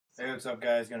Hey, what's up,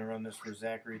 guys? Gonna run this for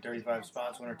Zachary. 35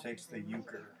 spots. Winner takes the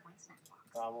Uecker.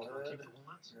 Bobblehead.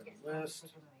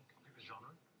 List.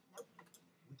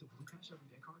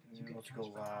 And let's go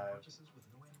live.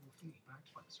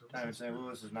 Time in St.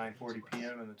 Louis is 9:40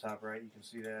 p.m. In the top right, you can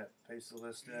see that. Paste the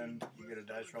list in. You get a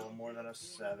dice roll of more than a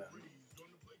 7.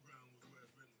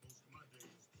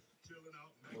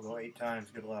 We'll go 8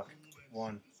 times. Good luck.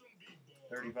 1.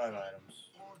 35 items.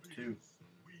 2.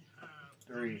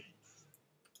 3.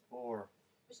 4.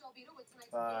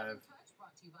 5.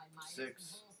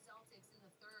 6.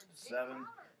 7.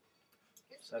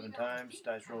 7 times.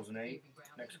 Dice rolls an 8.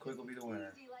 Next click will be the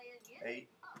winner. 8.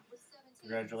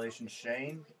 Congratulations,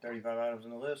 Shane. 35 items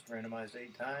on the list. Randomized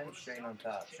 8 times. Shane on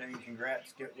top. Shane,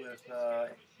 congrats. Get with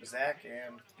Zach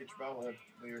and get your bobblehead.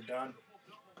 We are done.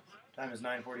 Time is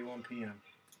 9:41 p.m.